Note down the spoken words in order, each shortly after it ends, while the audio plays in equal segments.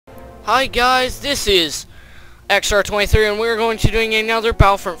Hi guys, this is XR23 and we're going to be doing another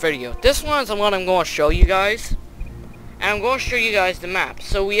Battlefront video. This one is the one I'm going to show you guys. And I'm going to show you guys the map.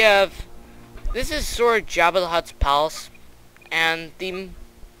 So we have, this is sort of Jabba the Hutt's palace. And the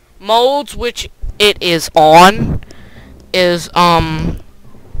modes which it is on is, it's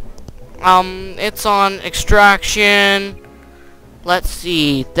on extraction. Let's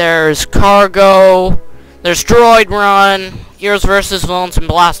see, there's cargo, there's droid run, heroes versus villains, and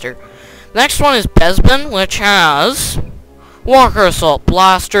blaster. Next one is Bespin, which has Walker Assault,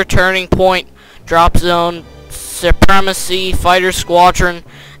 Blaster, Turning Point, Drop Zone, Supremacy, Fighter Squadron,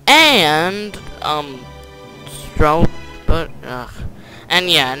 and and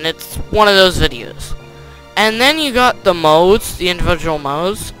yeah, and it's one of those videos. And then you got the modes, the individual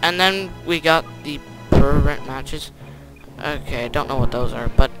modes, and then we got the permanent matches. Okay, I don't know what those are,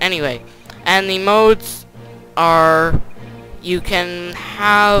 but anyway. And the modes are, you can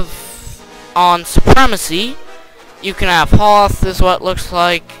have on Supremacy, you can have Hoth, is what it looks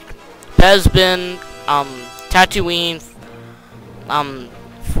like, Bespin, Tatooine,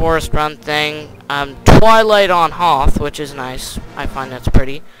 Forest Run thing, Twilight on Hoth, which is nice, I find that's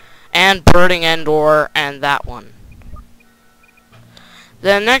pretty, and Birding Endor, and that one.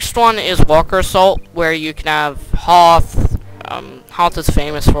 The next one is Walker Assault, where you can have Hoth. Hoth is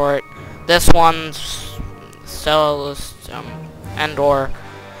famous for it. This one's Cellist, Endor,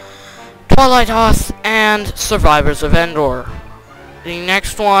 Twilight Hoth, and Survivors of Endor. The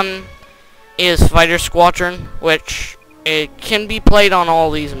next one is Fighter Squadron, which it can be played on all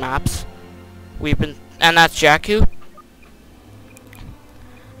these maps. And that's Jakku.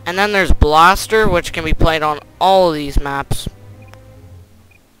 And then there's Blaster, which can be played on all of these maps.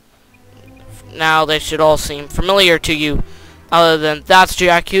 Now they should all seem familiar to you, other than that's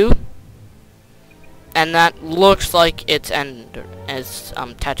Jakku, and that looks like it's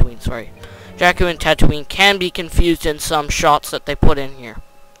Tatooine. Sorry, Jakku and Tatooine can be confused in some shots that they put in here.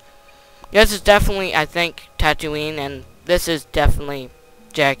 This is definitely, I think, Tatooine, and this is definitely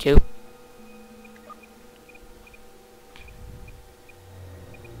Jakku.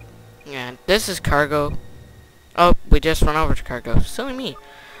 Yeah, this is cargo. Oh, we just run over to cargo. Silly me.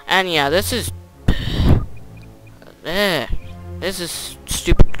 And yeah, this is this is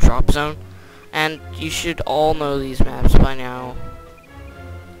stupid drop zone, and you should all know these maps by now.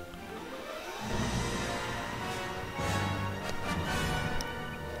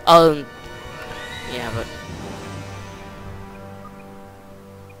 Yeah, but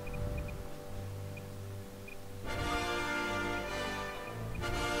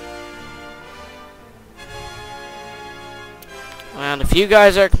and if you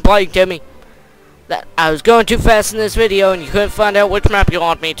guys are complaining to me that I was going too fast in this video and you couldn't find out which map you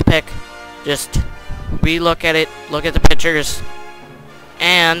want me to pick, just re-look at it, look at the pictures,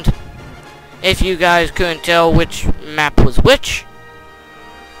 and if you guys couldn't tell which map was which,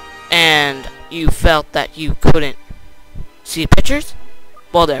 and you felt that you couldn't see pictures,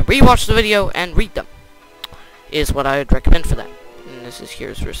 well then, rewatch the video and read them, is what I would recommend for that. And this is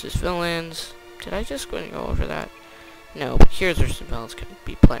Heroes versus Villains. Did I just go over that? No, but Heroes versus Villains can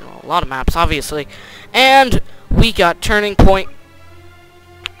be played on a lot of maps, obviously. And we got Turning Point.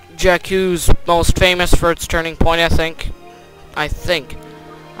 Jakku's most famous for its Turning Point, I think.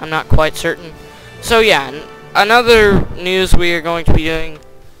 I'm not quite certain. So yeah, another news we are going to be doing,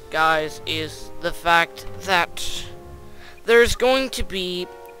 guys, is the fact that there's going to be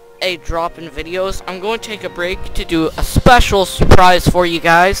a drop in videos. I'm going to take a break to do a special surprise for you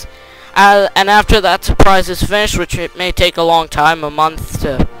guys. And after that surprise is finished, which it may take a long time, a month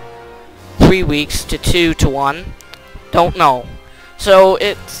to 3 weeks to 2 to 1, don't know. So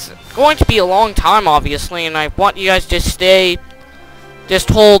it's going to be a long time, obviously, and I want you guys to just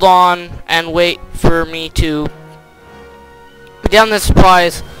hold on and wait for me to get this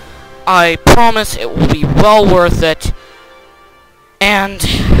surprise. I promise it will be well worth it. And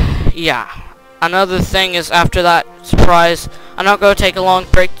yeah. Another thing is, after that surprise, I'm not going to take a long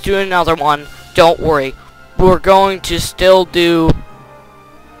break to do another one. Don't worry. We're going to still do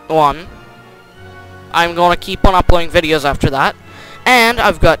one. I'm going to keep on uploading videos after that. And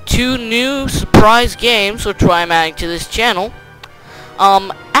I've got 2 new surprise games, which I'm adding to this channel,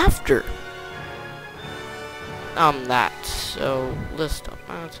 after that. So, list of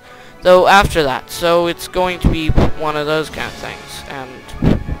modes. So, after that. So, it's going to be one of those kind of things. And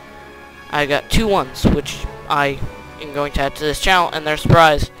I got 2 ones, which I am going to add to this channel, and they're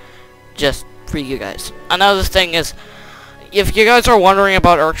surprise just for you guys. Another thing is, if you guys are wondering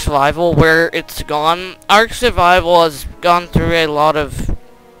about Ark Survival, where it's gone, Ark Survival has gone through a lot of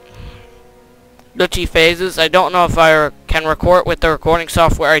glitchy phases. I don't know if I can record with the recording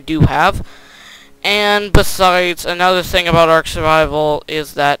software I do have. And besides, another thing about Ark Survival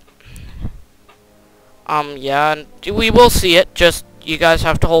is that, yeah, we will see it, just you guys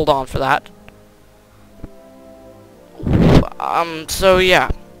have to hold on for that. So yeah.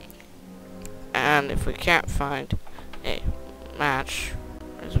 And if we can't find a match,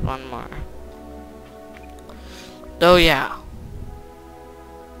 there's one more. Oh yeah.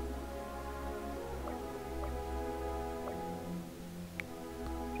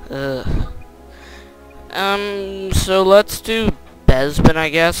 So let's do Besbin, I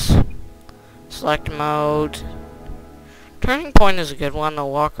guess. Select mode. Turning point is a good one, the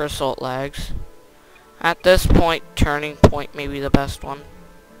Walker Assault lags. At this point, turning point may be the best one.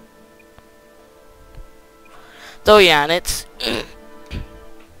 Though yeah, and it's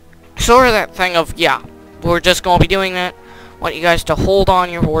sort of that thing of, yeah, we're just gonna be doing that. Want you guys to hold on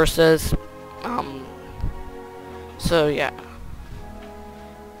your horses. So yeah.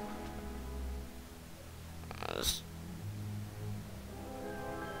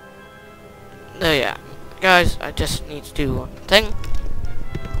 Oh yeah, guys, I just need to do one thing.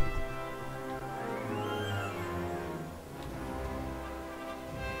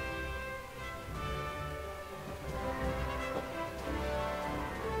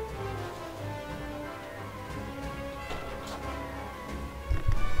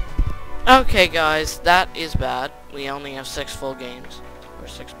 Okay guys, that is bad. We only have 6 full games, or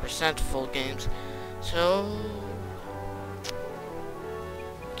 6% full games, so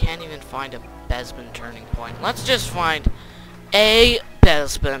can't even find a Besbin turning point. Let's just find a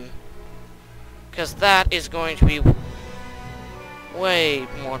Besbin, because that is going to be way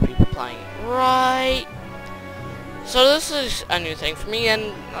more people playing it, right? So this is a new thing for me,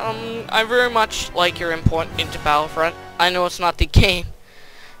 and I very much like your input into Battlefront. I know it's not the game.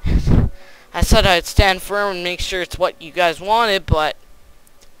 I said I'd stand firm and make sure it's what you guys wanted, but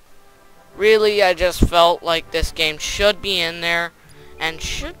really I just felt like this game should be in there and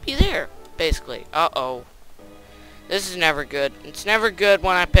should be there, basically. Uh-oh. This is never good. It's never good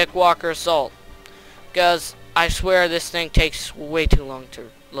when I pick Walker Assault, because I swear this thing takes way too long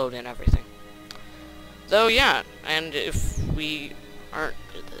to load in everything. Though, yeah, and if we aren't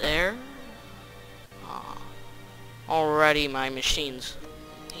there... already my machine's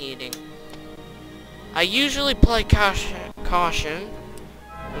heating. I usually play caution,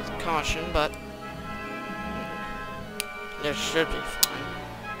 but this should be fine.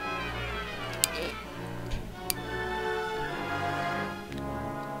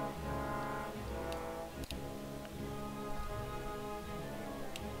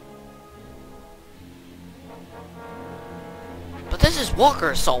 But this is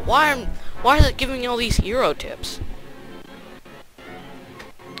Walker Assault. Why is it giving me all these hero tips?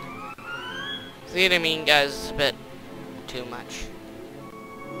 See what I mean, guys? It's a bit too much.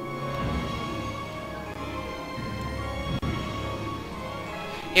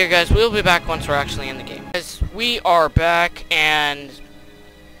 Here, guys, we'll be back once we're actually in the game. Guys, we are back, and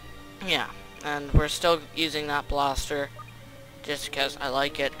yeah, and we're still using that blaster just because I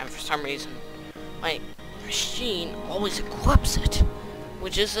like it, and for some reason my machine always equips it,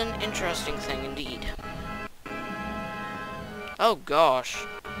 which is an interesting thing indeed. Oh gosh.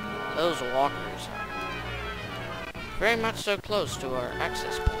 Those walkers are very much so close to our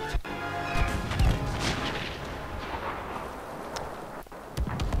access point.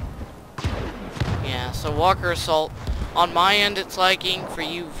 Yeah, so Walker Assault, on my end it's lagging. For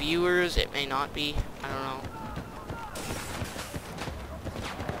you viewers, it may not be. I don't know.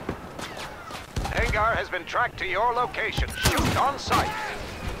 Agar has been tracked to your location. Shoot on sight.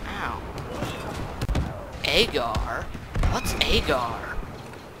 Ow. Agar? What's Agar?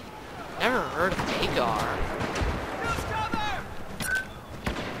 Never heard of Agar.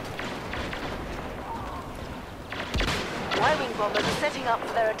 Y-wing bombers are setting up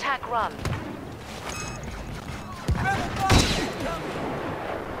for their attack run.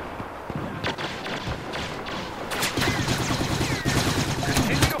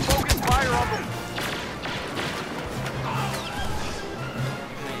 Continue to focus fire on them.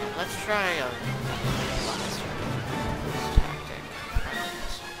 Man, let's try a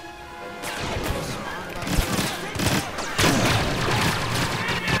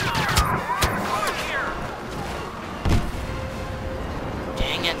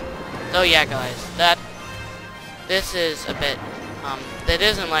So yeah, guys, this is a bit, that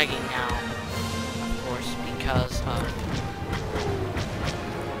isn't lagging now, of course, because of,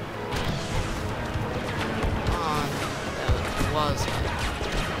 that was lagging.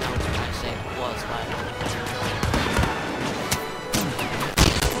 No, I say it was lagging.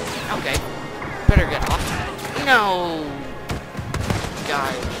 Okay, better get off. No!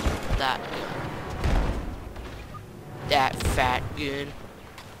 guy with that gun. That fat gun.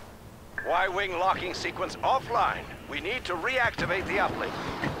 Y-wing locking sequence offline. We need to reactivate the uplink.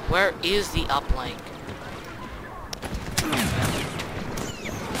 Where is the uplink?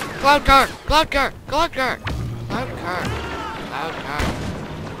 Cloud car! Cloud car! Cloud car! Cloud car! Cloud car.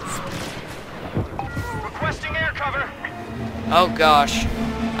 Requesting air cover. Oh gosh.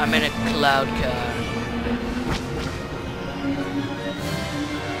 I'm in a cloud car.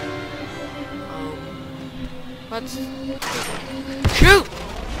 Oh. Let's shoot!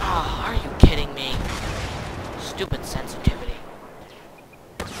 Oh, are you kidding me? Stupid sensitivity.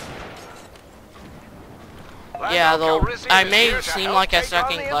 Yeah, though I may seem like I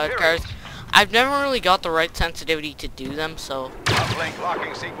suck in cloud cars, I've never really got the right sensitivity to do them, so... Uplink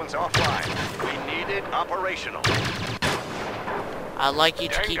locking sequence offline. We need it operational. I'd like you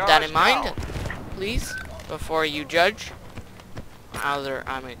to keep that in mind, please, before you judge whether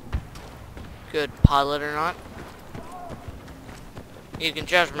I'm a good pilot or not. You can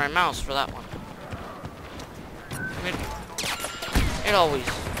judge my mouse for that one. It always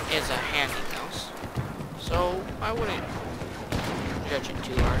is a handy mouse, so I wouldn't judge it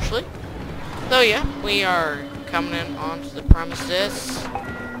too harshly. So yeah, we are coming in onto the premises.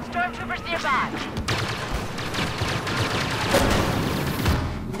 Stormtroopers nearby.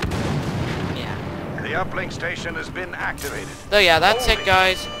 Yeah. The uplink station has been activated. So yeah, that's it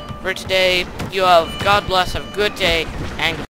guys for today. You have, God bless, have a good day, and